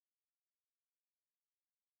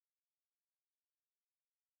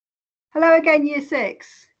Hello again, Year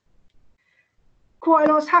 6. Quite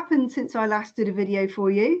a lot's happened since I last did a video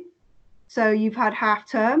for you. So you've had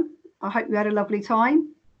half term. I hope you had a lovely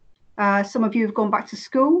time. Some of you have gone back to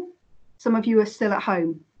school. Some of you are still at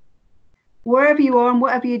home. Wherever you are and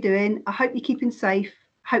whatever you're doing, I hope you're keeping safe.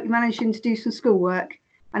 I hope you're managing to do some schoolwork,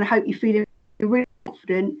 and I hope you're feeling really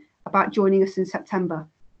confident about joining us in September.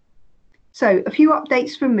 So a few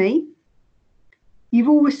updates from me. You've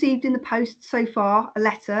all received in the post so far a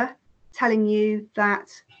letter telling you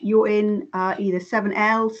that you're in either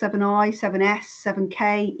 7L, 7I, 7S,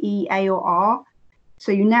 7K, E, A or R.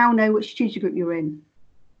 So you now know which tutor group you're in.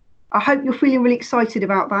 I hope you're feeling really excited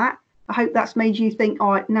about that. I hope that's made you think,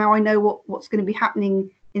 all right, now I know what's going to be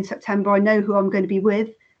happening in September. I know who I'm going to be with.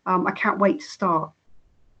 I can't wait to start.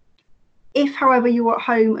 If, however, you're at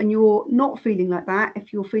home and you're not feeling like that,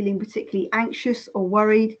 if you're feeling particularly anxious or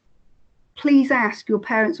worried, please ask your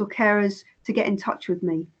parents or carers to get in touch with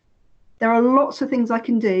me. There are lots of things I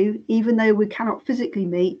can do, even though we cannot physically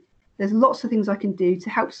meet. There's lots of things I can do to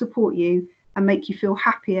help support you and make you feel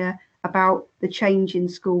happier about the change in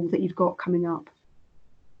school that you've got coming up.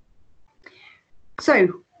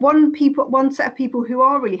 So one set of people who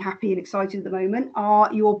are really happy and excited at the moment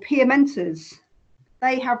are your peer mentors.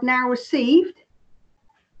 They have now received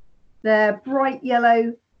their bright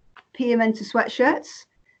yellow peer mentor sweatshirts.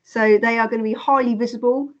 So they are going to be highly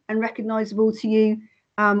visible and recognisable to you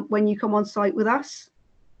when you come on site with us.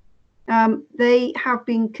 They have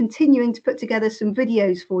been continuing to put together some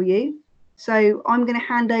videos for you. So I'm going to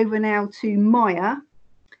hand over now to Maya.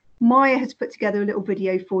 Maya has put together a little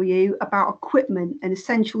video for you about equipment and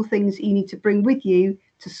essential things that you need to bring with you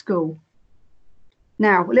to school.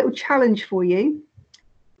 Now, a little challenge for you.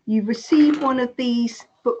 You've received one of these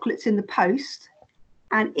booklets in the post,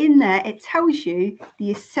 and in there it tells you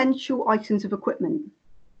the essential items of equipment.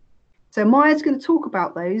 So Maya's going to talk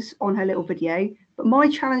about those on her little video, but my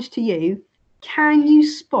challenge to you, can you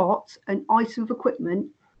spot an item of equipment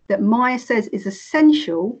that Maya says is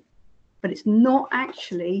essential, but it's not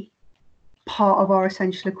actually part of our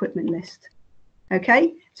essential equipment list?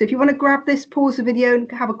 Okay, so if you want to grab this, pause the video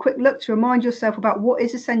and have a quick look to remind yourself about what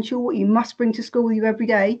is essential, what you must bring to school with you every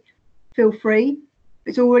day, feel free. If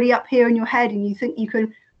it's already up here in your head and you think you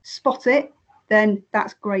can spot it, then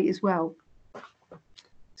that's great as well.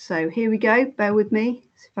 So here we go, bear with me,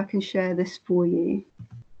 see if I can share this for you.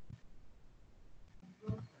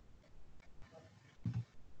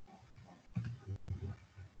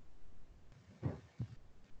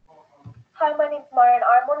 Hi, my name's Maya and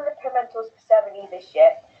I'm one of the peer mentors for 7E this year.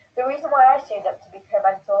 The reason why I signed up to be peer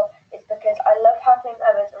mentor is because I love helping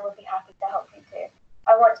others and would be happy to help you too.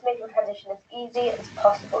 I want to make your transition as easy as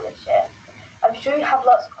possible this year. I'm sure you have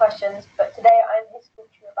lots of questions, but today I'm here to talk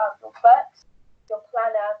to you about your books, your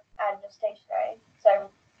planner and your stationery. So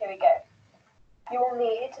here we go. You will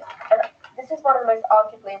need, and this is one of the most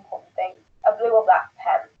arguably important things, a blue or black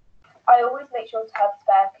pen. I always make sure to have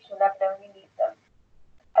spare because you'll never know when you need them.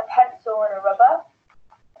 A pencil and a rubber,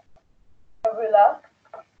 a ruler,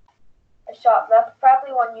 a sharpener,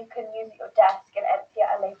 preferably one you can use at your desk and empty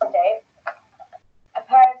at a later date, a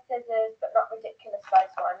pair of scissors but not ridiculous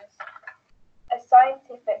sized ones, a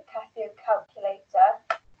scientific Casio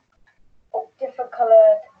calculator, or different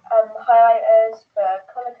coloured highlighters for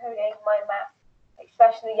colour coding, mind maps,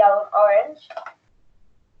 especially yellow and orange,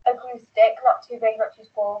 a glue stick, not too big, not too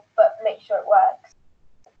small, but make sure it works,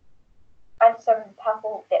 and some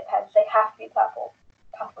purple dip pens. They have to be purple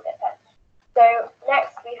dip pens. So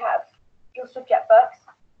next we have your subject books.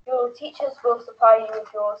 Your teachers will supply you with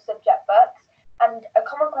your subject books, and a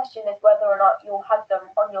common question is whether or not you'll have them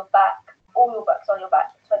on your back, all your books on your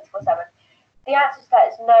back 24/7. The answer to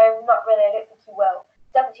that is no, not really. I don't think you will.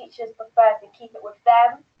 Some teachers prefer to keep it with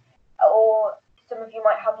them, or some of you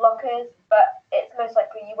might have lockers, but it's most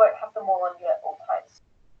likely you won't have them all on you at all times.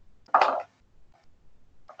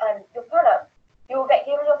 And your planner. You will get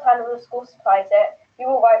given your planner when the school supplies it. You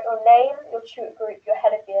will write your name, your tutor group, your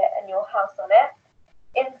head of year, and your house on it.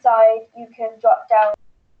 Inside, you can jot down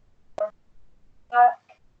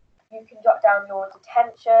your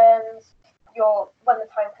detentions, when the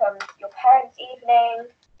time comes, your parents' evening,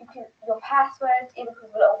 your passwords, even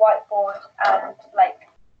with a little whiteboard and like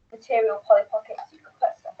material Polly Pockets you can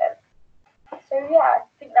put stuff in. So yeah, I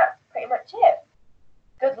think that's pretty much it.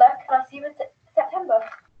 Good luck, and I'll see you in September.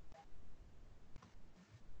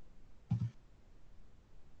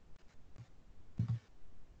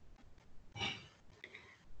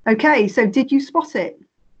 Okay, so did you spot it?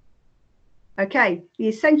 Okay, the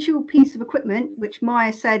essential piece of equipment which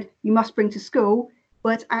Maya said you must bring to school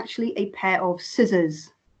was actually a pair of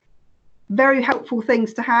scissors. Very helpful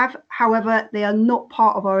things to have, however, they are not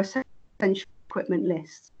part of our essential essential equipment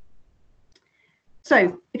list.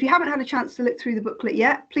 So if you haven't had a chance to look through the booklet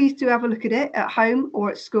yet, please do have a look at it at home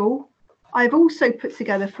or at school. I've also put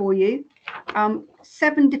together for you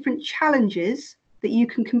 7 different challenges that you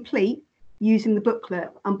can complete using the booklet.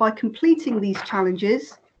 And by completing these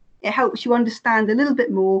challenges, it helps you understand a little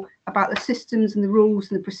bit more about the systems and the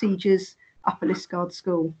rules and the procedures up at Liskeard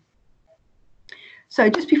School. So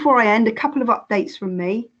just before I end, a couple of updates from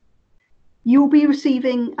me. You'll be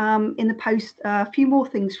receiving in the post a few more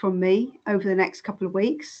things from me over the next couple of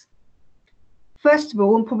weeks. First of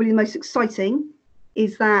all, and probably the most exciting,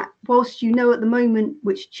 is that whilst you know at the moment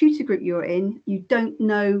which tutor group you're in, you don't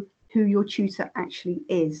know who your tutor actually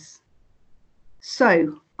is.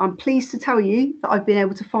 So I'm pleased to tell you that I've been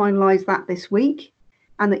able to finalise that this week,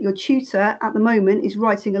 and that your tutor at the moment is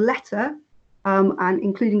writing a letter and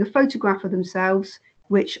including a photograph of themselves,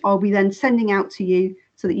 which I'll be then sending out to you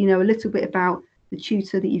so that you know a little bit about the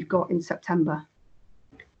tutor that you've got in September.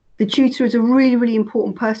 The tutor is a really, really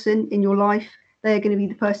important person in your life. They're going to be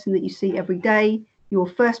the person that you see every day, your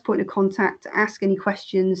first point of contact to ask any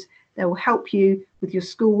questions. They will help you with your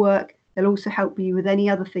schoolwork. They'll also help you with any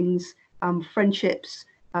other things, friendships,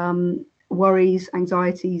 worries,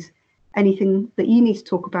 anxieties, anything that you need to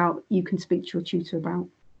talk about, you can speak to your tutor about.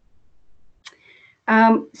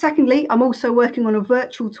 Secondly, I'm also working on a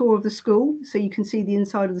virtual tour of the school, so you can see the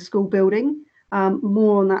inside of the school building.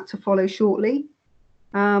 More on that to follow shortly.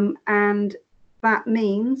 And that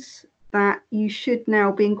means that you should now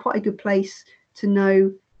be in quite a good place to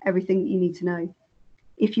know everything that you need to know.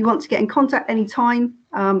 If you want to get in contact anytime,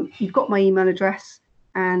 you've got my email address,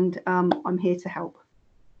 and I'm here to help.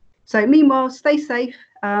 So meanwhile, stay safe,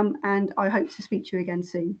 and I hope to speak to you again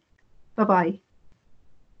soon. Bye-bye.